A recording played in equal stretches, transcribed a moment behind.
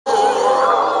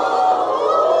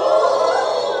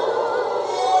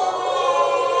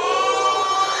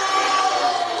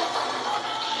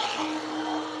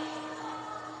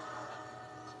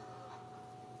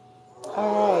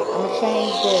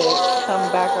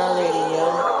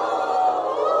you.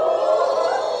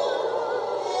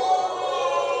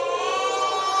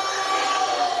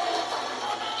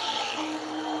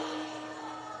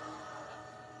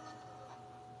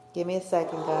 Give me a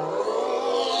second, guys.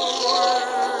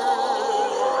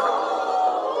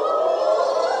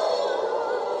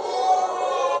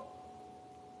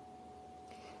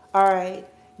 All right,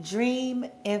 dream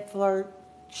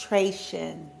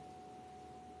infiltration.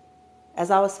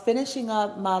 As I was finishing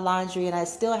up my laundry and I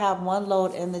still have one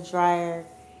load in the dryer,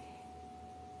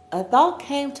 a thought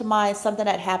came to mind, something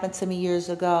that happened to me years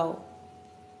ago.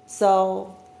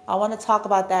 So I want to talk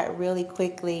about that really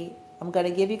quickly. I'm going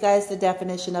to give you guys the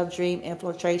definition of dream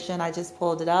infiltration. I just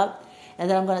pulled it up. And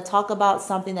then I'm going to talk about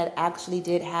something that actually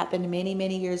did happen many,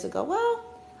 many years ago. Well,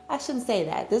 I shouldn't say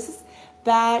that. This is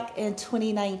back in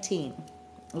 2019.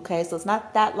 Okay, so it's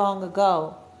not that long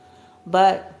ago.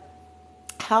 But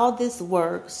how this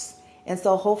works, and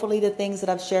so hopefully the things that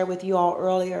I've shared with you all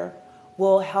earlier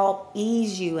will help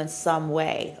ease you in some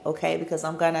way. Okay, because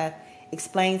I'm going to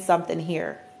explain something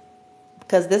here.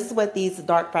 Because this is what these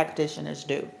dark practitioners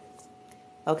do.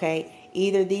 Okay,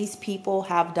 either these people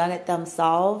have done it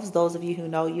themselves, those of you who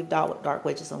know you've dealt with dark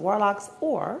witches and warlocks,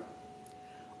 or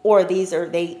these are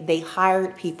they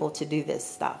hired people to do this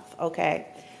stuff. Okay,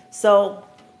 so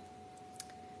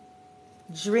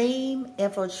dream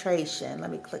infiltration.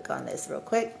 Let me click on this real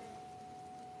quick.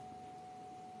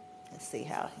 Let's see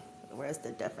where's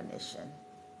the definition?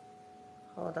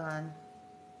 Hold on.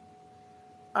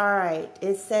 All right,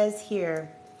 it says here,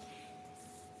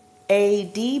 a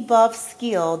debuff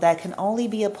skill that can only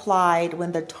be applied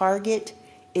when the target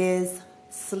is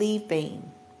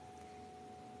sleeping.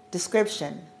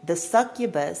 Description: the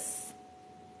succubus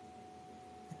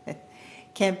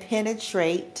can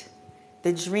penetrate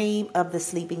the dream of the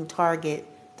sleeping target.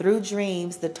 Through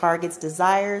dreams, the target's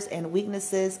desires and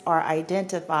weaknesses are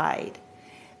identified.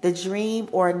 The dream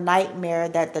or nightmare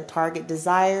that the target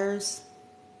desires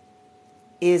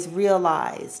is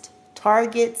realized.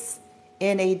 Targets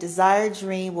in a desired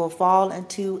dream will fall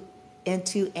into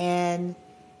an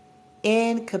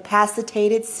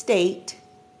incapacitated state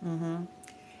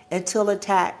until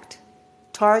attacked.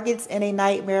 Targets in a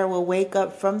nightmare will wake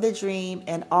up from the dream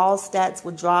and all stats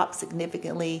will drop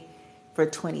significantly for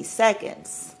 20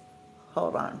 seconds.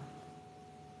 Hold on.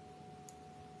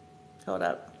 Hold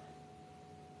up.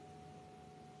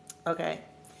 Okay.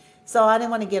 So I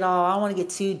don't want to get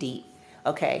too deep.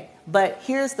 Okay. But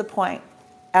here's the point.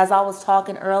 As I was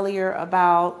talking earlier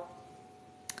about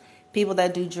people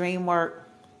that do dream work.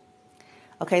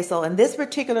 Okay, so in this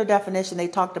particular definition, they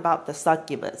talked about the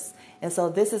succubus. And so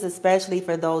this is especially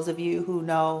for those of you who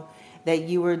know that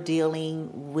you were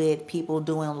dealing with people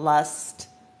doing lust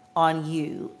on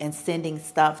you and sending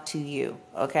stuff to you.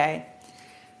 Okay.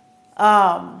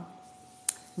 Now,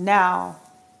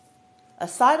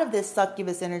 aside of this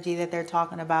succubus energy that they're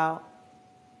talking about,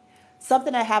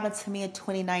 something that happened to me in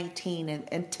 2019,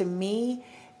 and to me,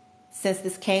 since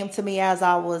this came to me as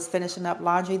I was finishing up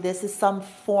laundry, this is some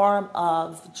form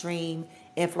of dream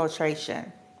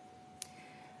infiltration.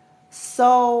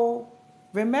 So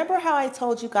remember how I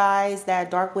told you guys that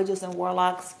dark witches and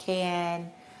warlocks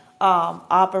can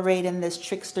operate in this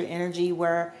trickster energy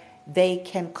where they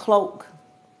can cloak,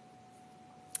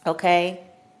 okay,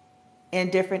 in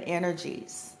different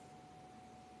energies.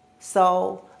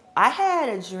 So I had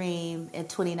a dream in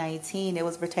 2019. It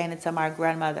was pertaining to my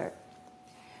grandmother.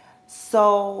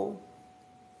 So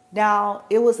now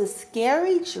it was a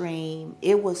scary dream.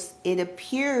 It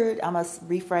appeared, I must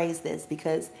rephrase this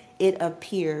because it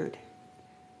appeared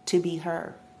to be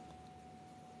her.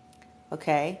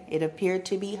 Okay? It appeared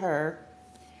to be her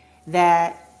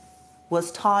that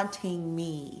was taunting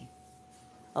me.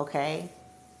 Okay?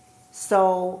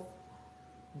 So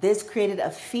this created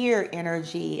a fear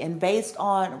energy, and based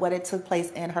on what it took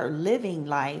place in her living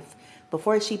life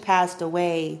before she passed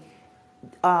away,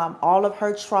 all of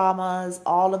her traumas,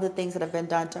 all of the things that have been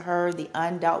done to her, the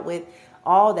undealt with,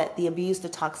 all that, the abuse, the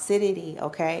toxicity,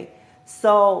 okay?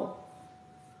 So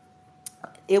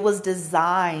it was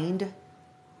designed,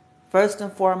 first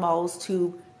and foremost,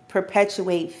 to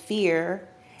perpetuate fear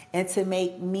and to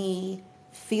make me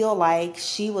feel like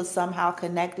she was somehow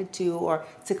connected to, or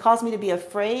to cause me to be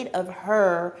afraid of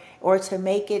her, or to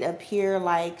make it appear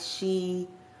like she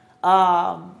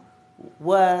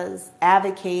was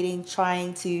advocating,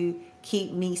 trying to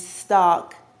keep me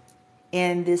stuck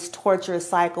in this torturous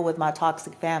cycle with my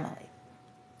toxic family.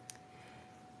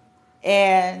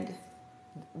 And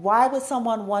why would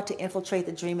someone want to infiltrate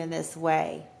the dream in this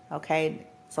way? Okay,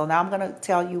 so now I'm going to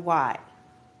tell you why.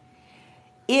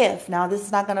 Now this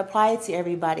is not going to apply to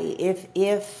everybody.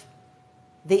 If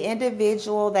the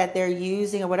individual that they're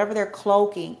using or whatever they're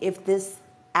cloaking, if this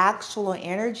actual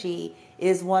energy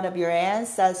is one of your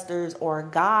ancestors or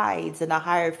guides in a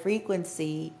higher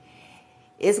frequency,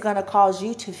 it's going to cause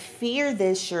you to fear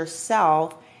this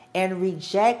yourself and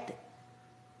reject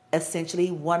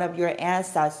essentially one of your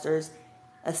ancestors'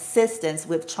 assistance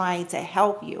with trying to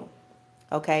help you.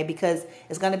 Okay, because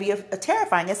it's going to be a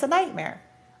terrifying. It's a nightmare.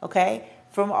 Okay,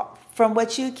 from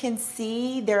what you can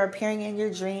see, they're appearing in your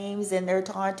dreams and they're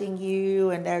taunting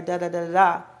you and they're da da da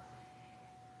da.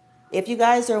 If you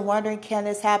guys are wondering, can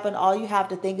this happen? All you have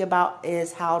to think about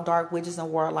is how dark witches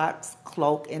and warlocks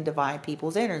cloak and divine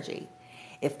people's energy.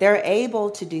 If they're able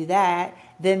to do that,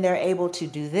 then they're able to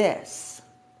do this.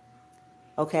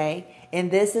 Okay, and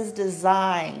this is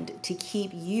designed to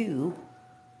keep you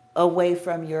away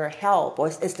from your help, or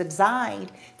it's designed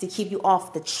to keep you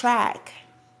off the track.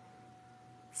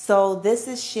 So this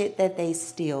is shit that they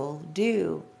still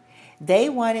do. They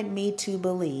wanted me to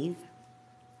believe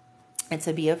and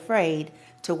to be afraid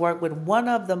to work with one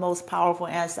of the most powerful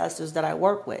ancestors that I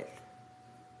work with.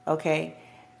 Okay,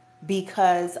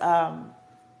 because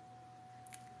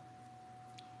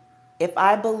if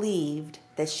I believed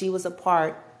that she was a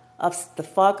part of the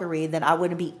fuckery, then I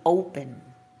wouldn't be open.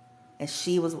 And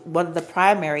she was one of the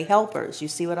primary helpers. You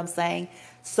see what I'm saying?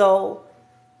 So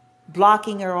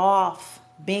blocking her off,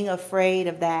 being afraid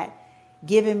of that,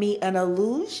 giving me an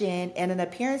illusion and an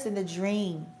appearance in the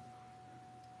dream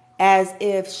as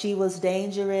if she was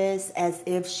dangerous, as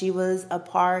if she was a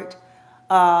part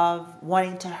of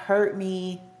wanting to hurt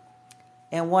me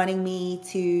and wanting me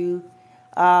to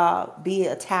be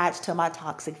attached to my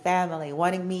toxic family,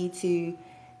 wanting me to,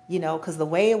 because the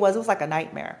way it was like a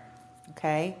nightmare.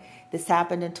 Okay? This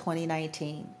happened in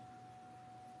 2019.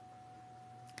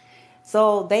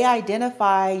 So they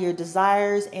identify your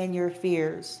desires and your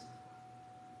fears.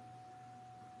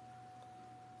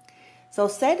 So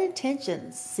set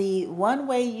intentions. See, one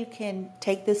way you can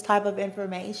take this type of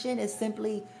information is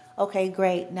simply, okay,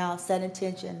 great, now set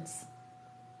intentions.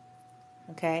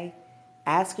 Okay?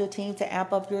 Ask your team to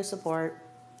amp up your support.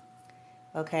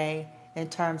 Okay? In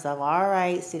terms of, all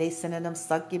right, see, they sending them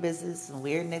succubuses and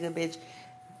weird nigga bitch.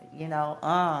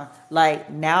 Like,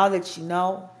 now that you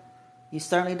know, you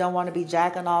certainly don't want to be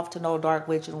jacking off to no dark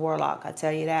witch and warlock. I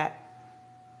tell you that.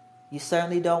 You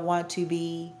certainly don't want to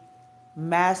be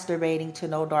masturbating to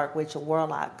no dark witch or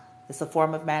warlock. It's a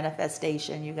form of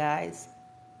manifestation, you guys.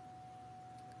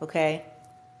 Okay?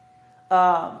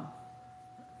 So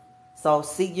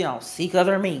seek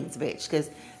other means, bitch. Because,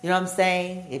 you know what I'm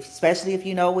saying? Especially if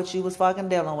you know what you was fucking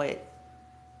dealing with.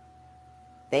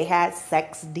 They had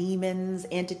sex demons,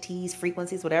 entities,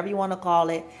 frequencies, whatever you want to call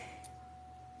it.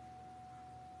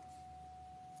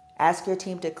 Ask your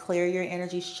team to clear your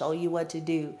energy, show you what to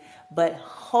do. But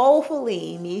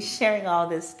hopefully, me sharing all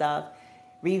this stuff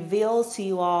reveals to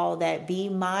you all that be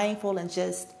mindful and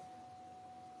just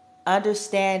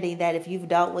understanding that if you've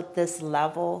dealt with this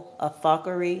level of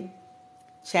fuckery,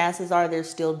 chances are they're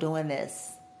still doing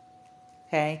this.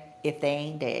 Okay? If they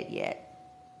ain't dead yet.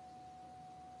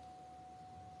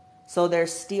 So they're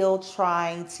still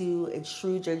trying to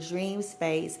intrude your dream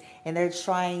space, and they're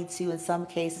trying to, in some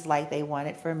cases, like they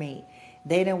wanted for me.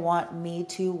 They didn't want me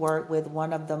to work with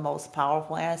one of the most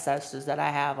powerful ancestors that I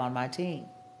have on my team.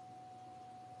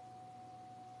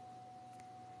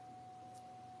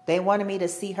 They wanted me to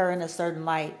see her in a certain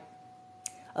light.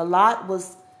 A lot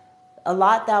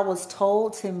that was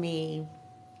told to me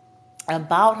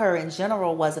about her in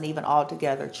general wasn't even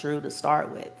altogether true to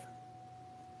start with.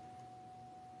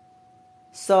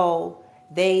 So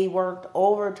they worked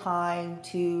overtime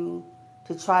to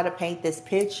try to paint this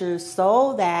picture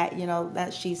so that,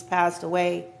 that she's passed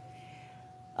away.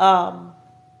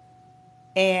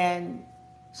 And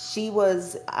she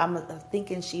was, I'm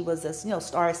thinking she was a,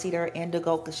 starseed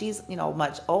indigo, because she's,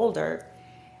 much older,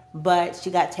 but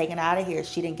she got taken out of here.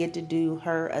 She didn't get to do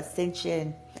her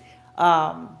ascension.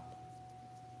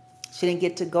 She didn't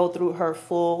get to go through her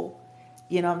full,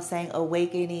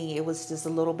 awakening. It was just a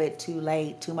little bit too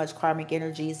late, too much karmic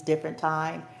energies, different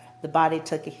time. The body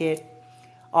took a hit,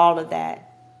 all of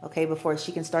that, okay, before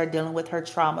she can start dealing with her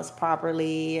traumas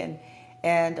properly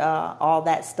and all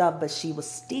that stuff. But she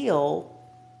was still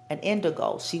an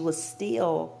indigo. She was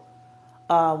still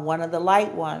one of the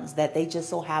light ones that they just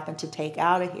so happened to take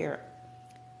out of here,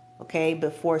 okay,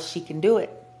 before she can do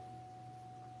it.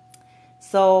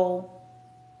 So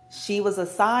she was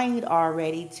assigned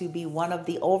already to be one of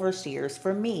the overseers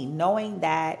for me, knowing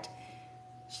that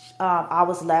I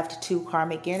was left to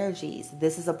karmic energies.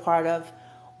 This is a part of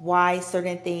why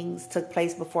certain things took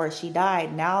place before she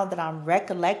died. Now that I'm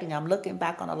recollecting, I'm looking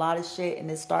back on a lot of shit,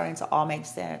 and it's starting to all make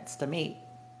sense to me.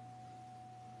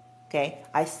 Okay,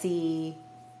 I see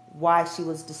why she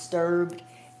was disturbed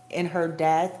in her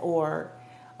death, or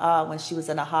when she was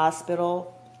in a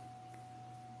hospital.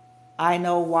 I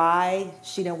know why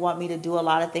she didn't want me to do a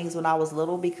lot of things when I was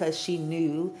little, because she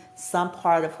knew, some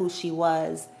part of who she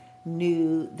was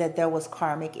knew, that there was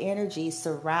karmic energy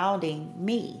surrounding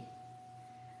me.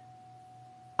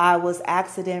 I was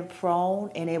accident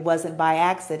prone, and it wasn't by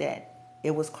accident.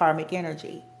 It was karmic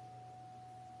energy.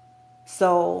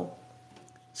 So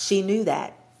she knew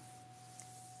that.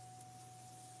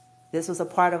 This was a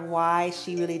part of why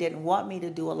she really didn't want me to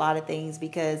do a lot of things,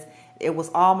 because it was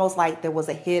almost like there was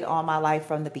a hit on my life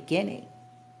from the beginning.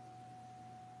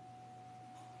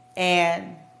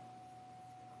 And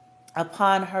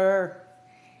upon her,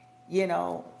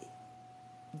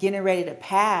 getting ready to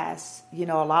pass, a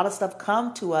lot of stuff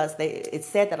come to us. It's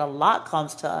said that a lot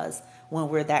comes to us when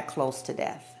we're that close to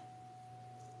death.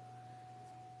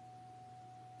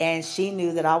 And she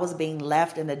knew that I was being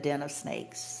left in a den of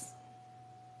snakes.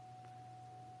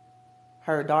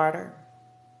 Her daughter,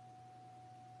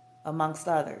 amongst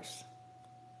others.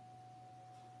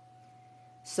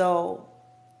 So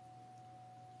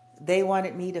they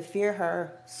wanted me to fear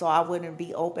her so I wouldn't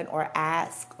be open or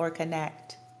ask or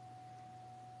connect.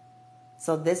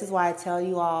 So this is why I tell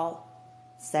you all,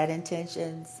 set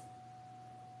intentions.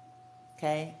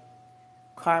 Okay?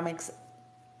 Karmics,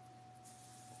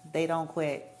 they don't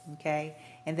quit. Okay?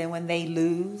 And then when they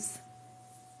lose,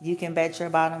 you can bet your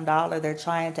bottom dollar they're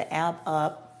trying to amp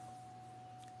up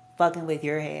fucking with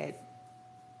your head.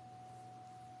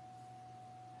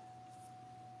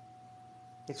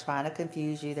 They're trying to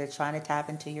confuse you. They're trying to tap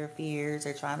into your fears.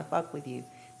 They're trying to fuck with you.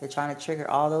 They're trying to trigger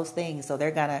all those things. So they're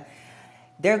going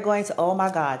to, oh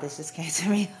my God, this just came to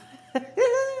me.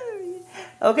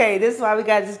 Okay, this is why we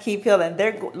got to just keep healing.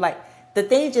 They're like, the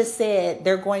thing just said,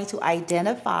 they're going to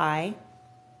identify,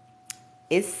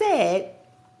 it said,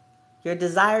 your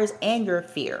desires and your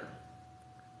fear.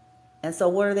 And so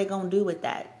what are they going to do with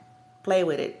that? Play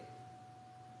with it.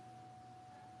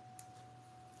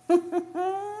 They're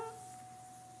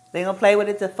going to play with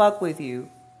it to fuck with you,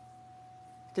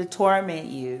 to torment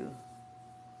you,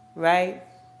 right?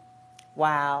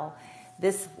 Wow.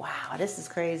 This is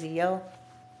crazy, yo.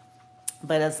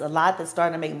 But it's a lot that's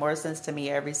starting to make more sense to me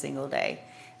every single day.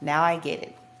 Now I get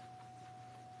it.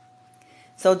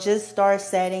 So just start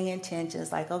setting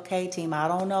intentions like, okay, team, I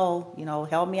don't know,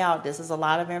 help me out. This is a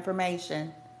lot of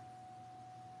information.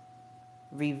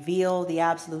 Reveal the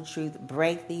absolute truth.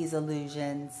 Break these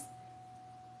illusions.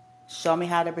 Show me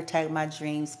how to protect my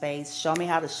dream space. Show me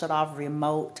how to shut off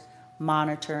remote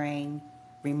monitoring,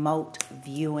 remote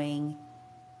viewing.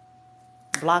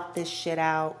 Block this shit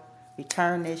out.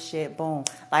 Return this shit. Boom.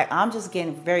 Like, I'm just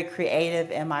getting very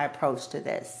creative in my approach to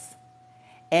this.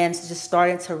 And just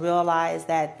starting to realize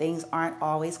that things aren't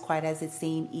always quite as it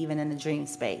seemed, even in the dream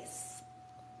space.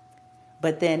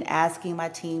 But then asking my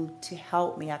team to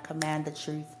help me. I command the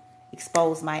truth.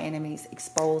 Expose my enemies.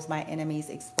 Expose my enemies.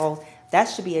 Expose. That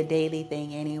should be a daily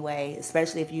thing anyway,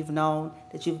 especially if you've known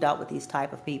that you've dealt with these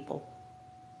type of people.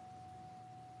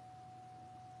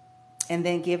 And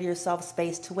then give yourself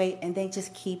space to wait, and then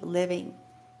just keep living.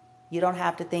 You don't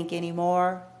have to think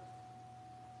anymore.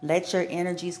 Let your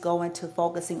energies go into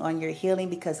focusing on your healing,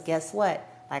 because guess what?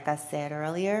 Like I said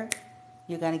earlier,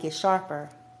 you're going to get sharper.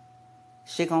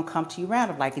 Shit going to come to you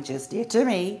random like it just did to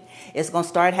me. It's going to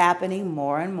start happening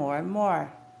more and more and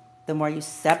more. The more you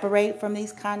separate from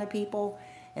these kind of people,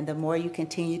 and the more you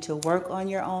continue to work on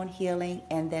your own healing,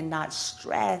 and then not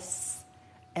stress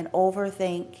and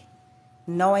overthink,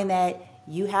 knowing that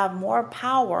you have more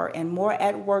power and more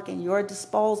at work in your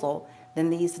disposal than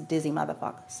these dizzy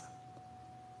motherfuckers.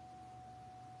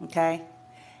 Okay?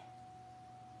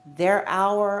 Their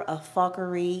hour of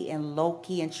fuckery and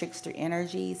low-key and trickster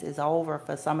energies is over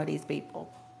for some of these people.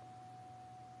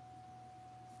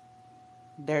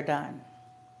 They're done.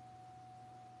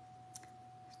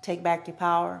 Take back your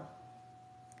power.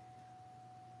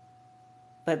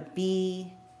 But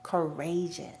be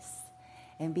courageous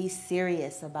and be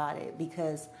serious about it,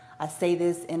 because I say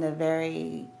this in a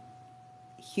very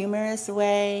humorous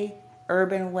way,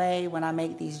 urban way when I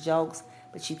make these jokes,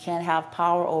 but you can't have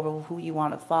power over who you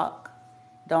want to fuck.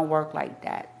 Don't work like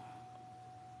that.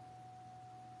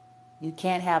 You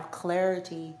can't have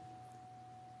clarity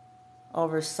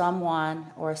over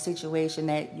someone or a situation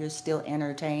that you're still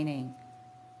entertaining.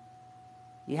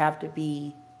 You have to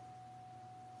be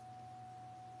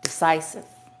decisive.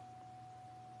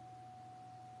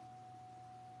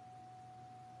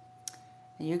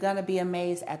 And you're going to be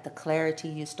amazed at the clarity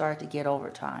you start to get over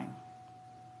time.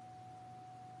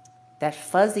 That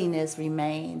fuzziness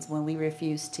remains when we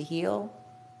refuse to heal.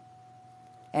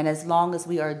 And as long as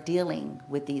we are dealing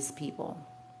with these people,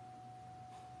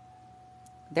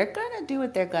 they're going to do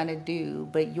what they're going to do,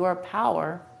 but your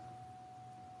power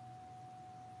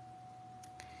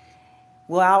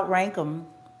will outrank them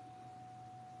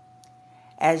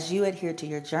as you adhere to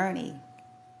your journey.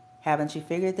 Haven't you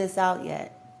figured this out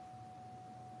yet?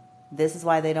 This is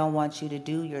why they don't want you to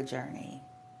do your journey,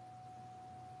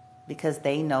 because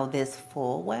they know this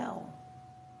full well.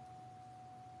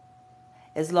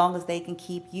 As long as they can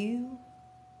keep you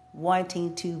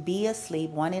wanting to be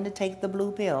asleep, wanting to take the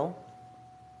blue pill,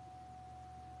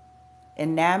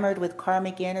 enamored with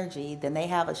karmic energy, then they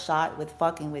have a shot with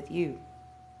fucking with you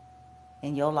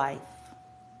in your life.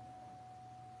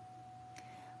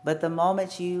 But the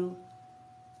moment you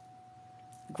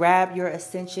grab your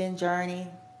ascension journey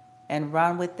and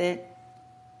run with it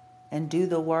and do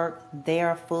the work, they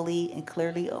are fully and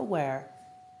clearly aware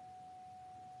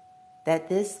that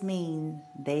this means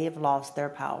they have lost their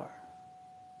power.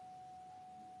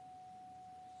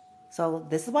 So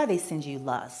this is why they send you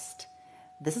lust.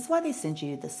 This is why they send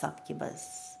you the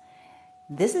succubus.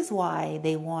 This is why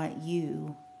they want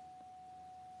you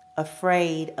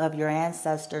afraid of your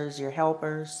ancestors, your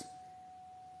helpers,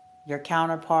 your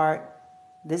counterpart.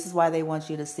 This is why they want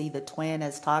you to see the twin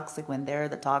as toxic when they're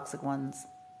the toxic ones.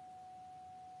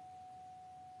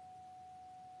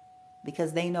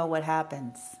 Because they know what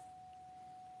happens.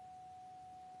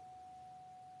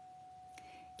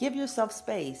 Give yourself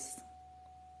space.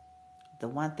 The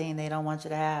one thing they don't want you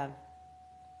to have.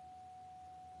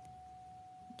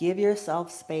 Give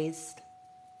yourself space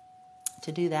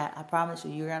to do that. I promise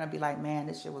you, you're going to be like, man,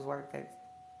 this shit was worth it.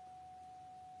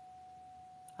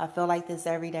 I feel like this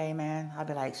every day, man. I'll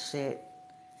be like, shit.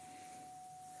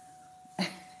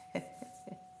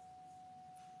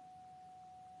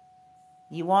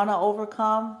 You want to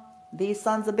overcome these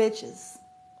sons of bitches?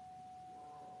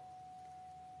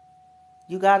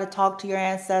 You got to talk to your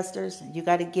ancestors. You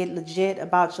got to get legit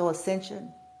about your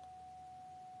ascension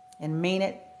and mean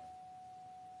it.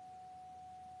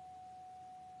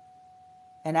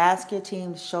 And ask your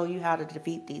team to show you how to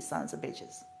defeat these sons of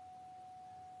bitches.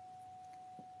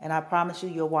 And I promise you,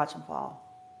 you'll watch them fall.